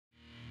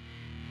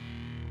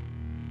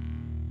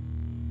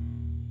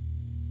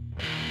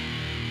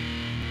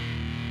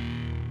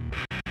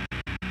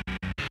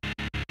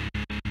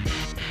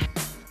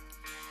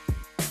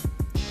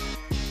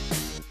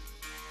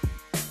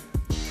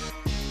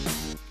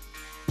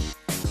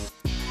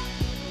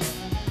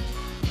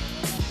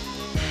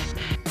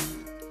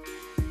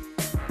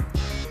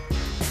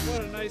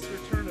nice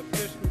return of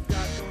fish we've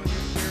got going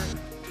this year.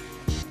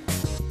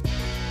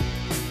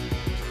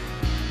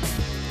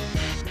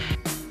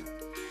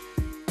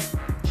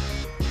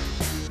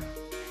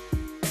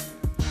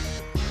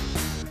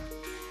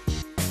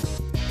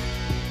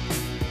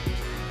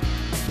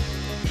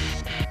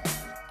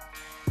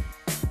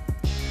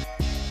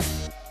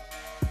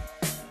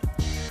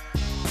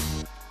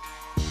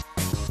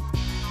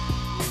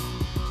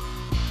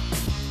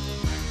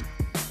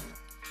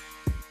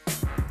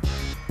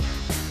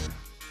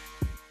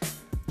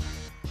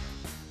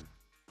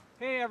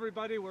 Hey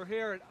everybody, we're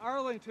here at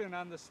Arlington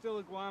on the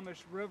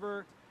Stillaguamish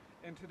River,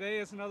 and today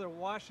is another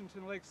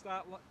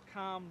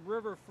WashingtonLakes.com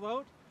river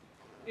float.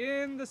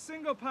 In the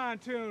single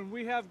pontoon,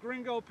 we have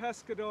Gringo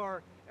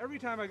Pescador. Every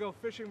time I go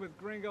fishing with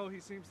Gringo, he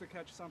seems to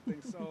catch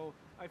something, so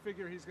I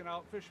figure he's going to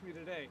outfish me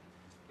today.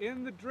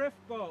 In the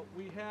drift boat,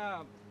 we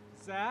have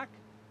Zach,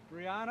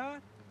 Brianna,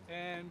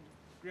 and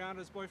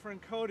Brianna's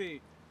boyfriend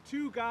Cody.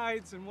 2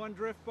 guides in 1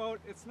 drift boat.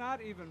 It's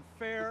not even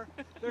fair.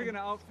 They're going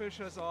to outfish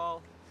us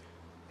all.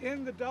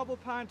 In the double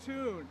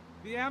pontoon,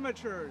 the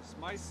amateurs,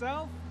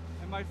 myself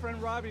and my friend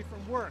Robbie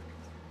from work.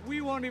 We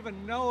won't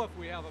even know if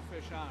we have a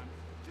fish on.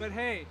 But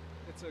hey,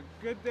 it's a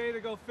good day to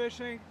go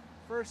fishing.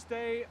 First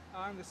day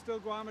on the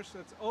Stillaguamish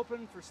that's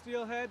open for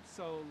steelhead,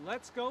 so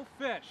let's go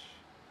fish.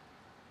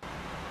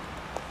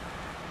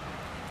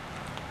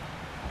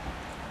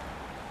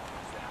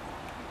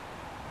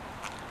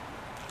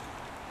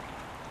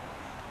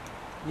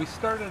 We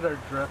started our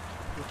drift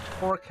with a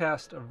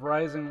forecast of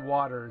rising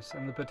waters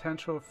and the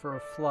potential for a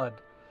flood,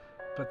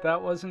 but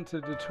that wasn't to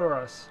deter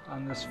us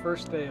on this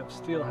first day of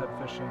steelhead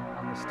fishing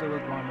on the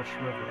Stillaguamish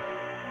River.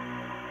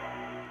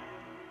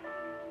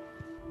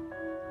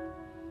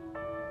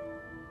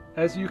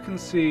 As you can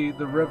see,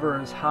 the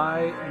river is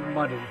high and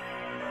muddy,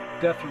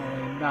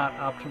 definitely not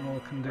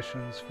optimal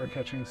conditions for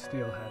catching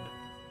steelhead.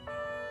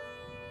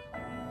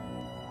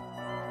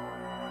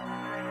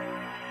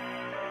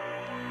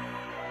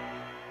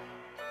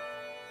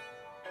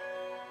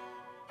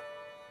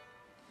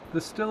 The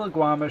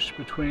Stillaguamish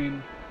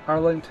between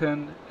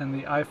Arlington and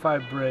the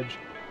I-5 bridge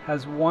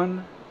has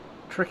one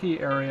tricky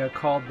area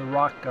called the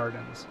Rock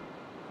Gardens.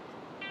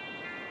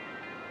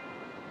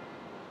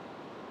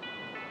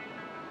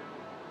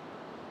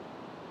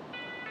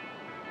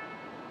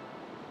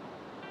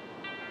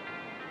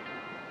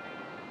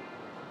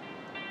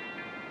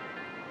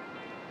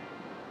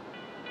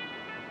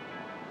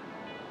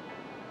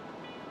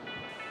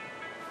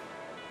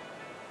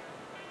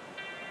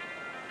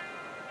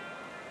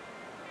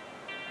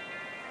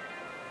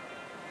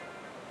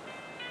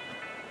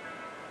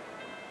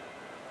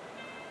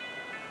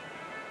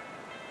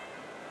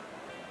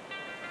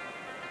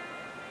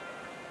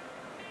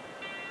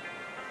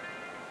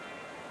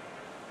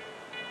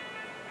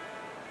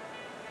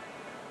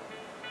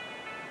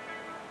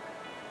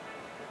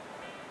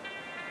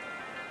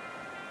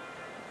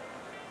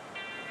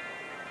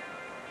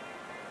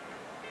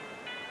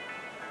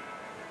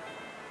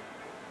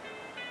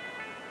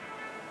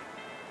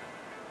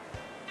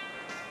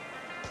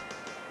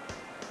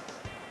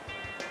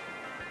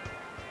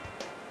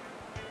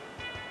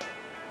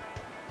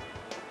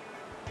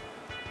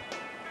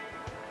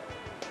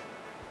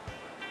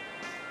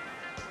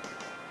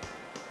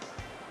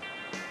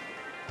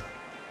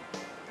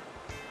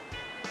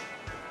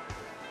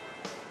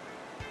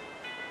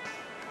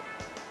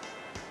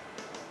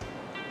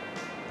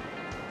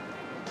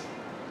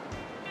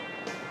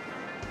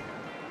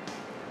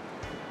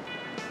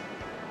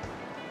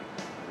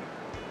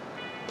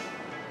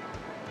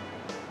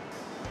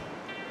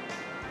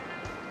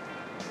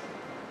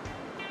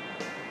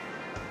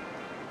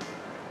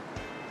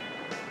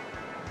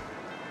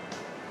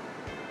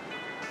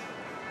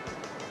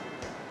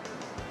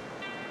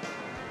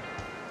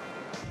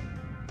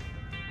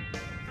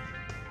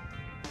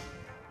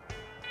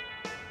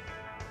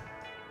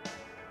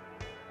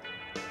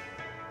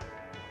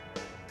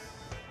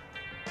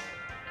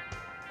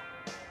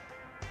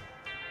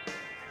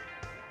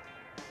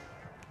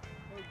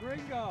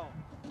 Gringo!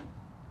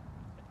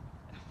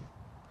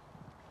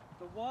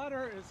 The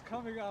water is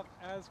coming up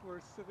as we're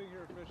sitting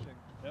here fishing.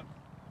 Yep,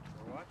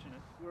 we're watching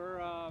it.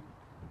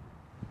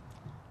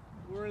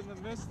 We're in the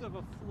midst of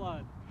a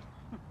flood.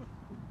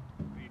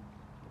 We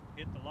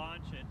hit the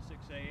launch at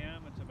 6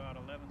 a.m. It's about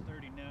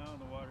 11:30 now, and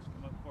the water's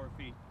come up 4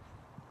 feet.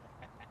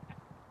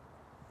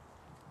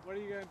 What are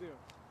you gonna do?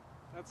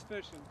 That's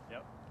fishing.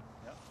 Yep,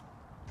 yep.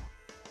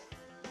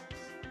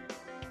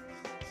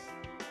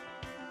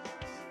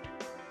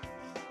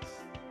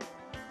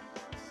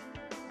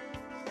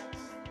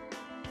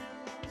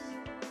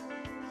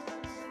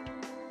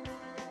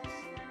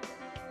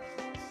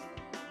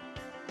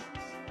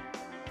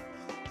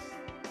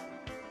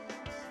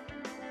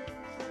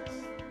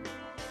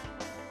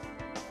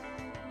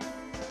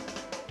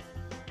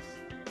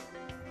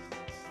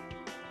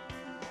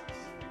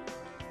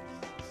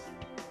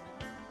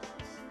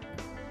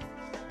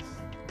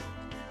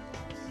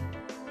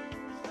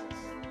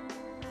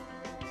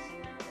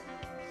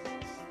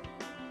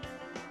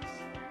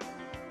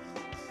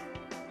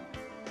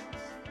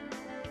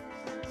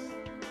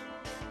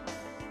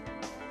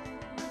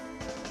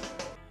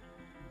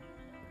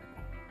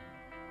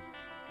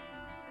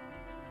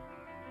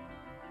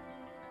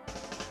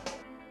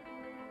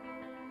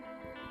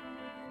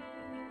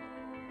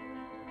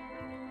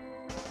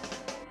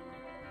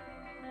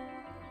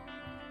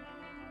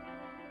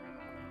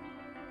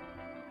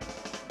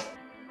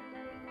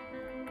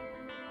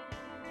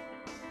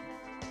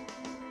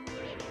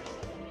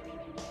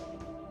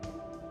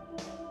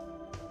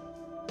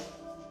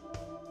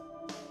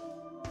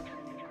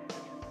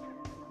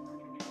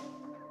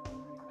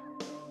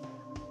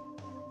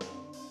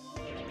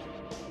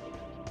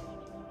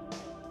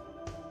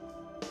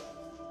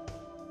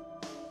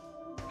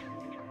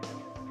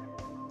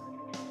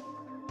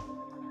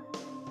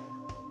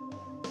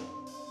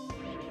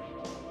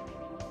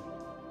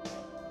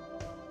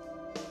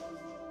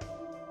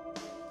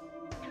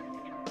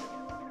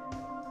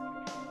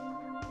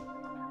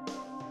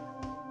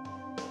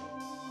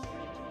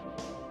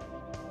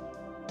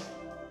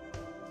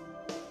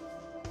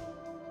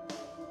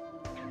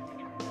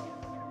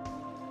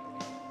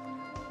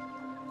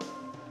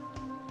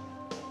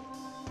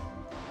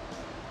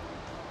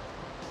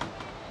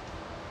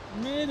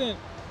 We made it.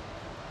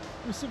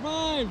 We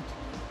survived.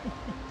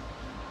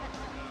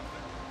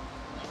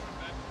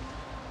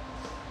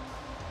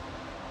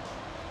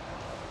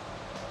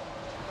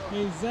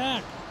 Hey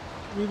Zach,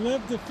 we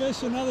lived to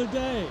fish another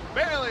day.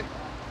 Barely.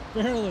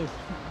 Barely.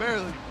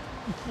 Barely.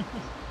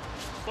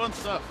 Fun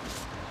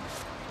stuff.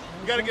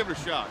 You gotta give it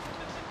a shot.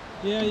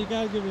 Yeah, you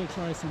gotta give it a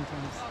try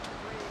sometimes.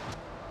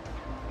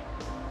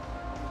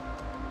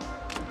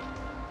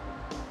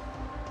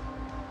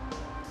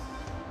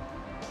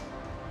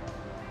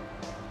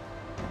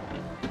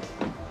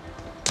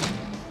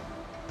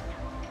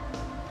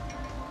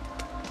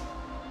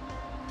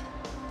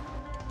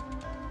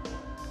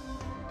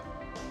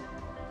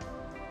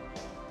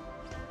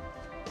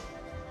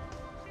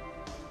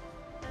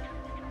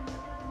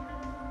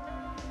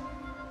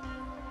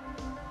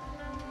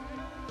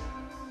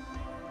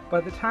 By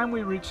the time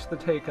we reached the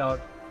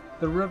takeout,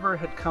 the river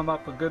had come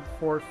up a good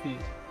 4 feet,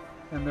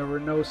 and there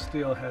were no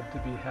steelhead to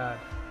be had.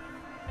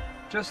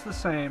 Just the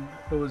same,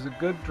 it was a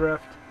good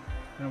drift,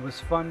 and it was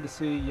fun to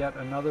see yet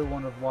another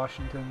one of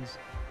Washington's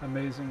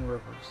amazing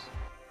rivers.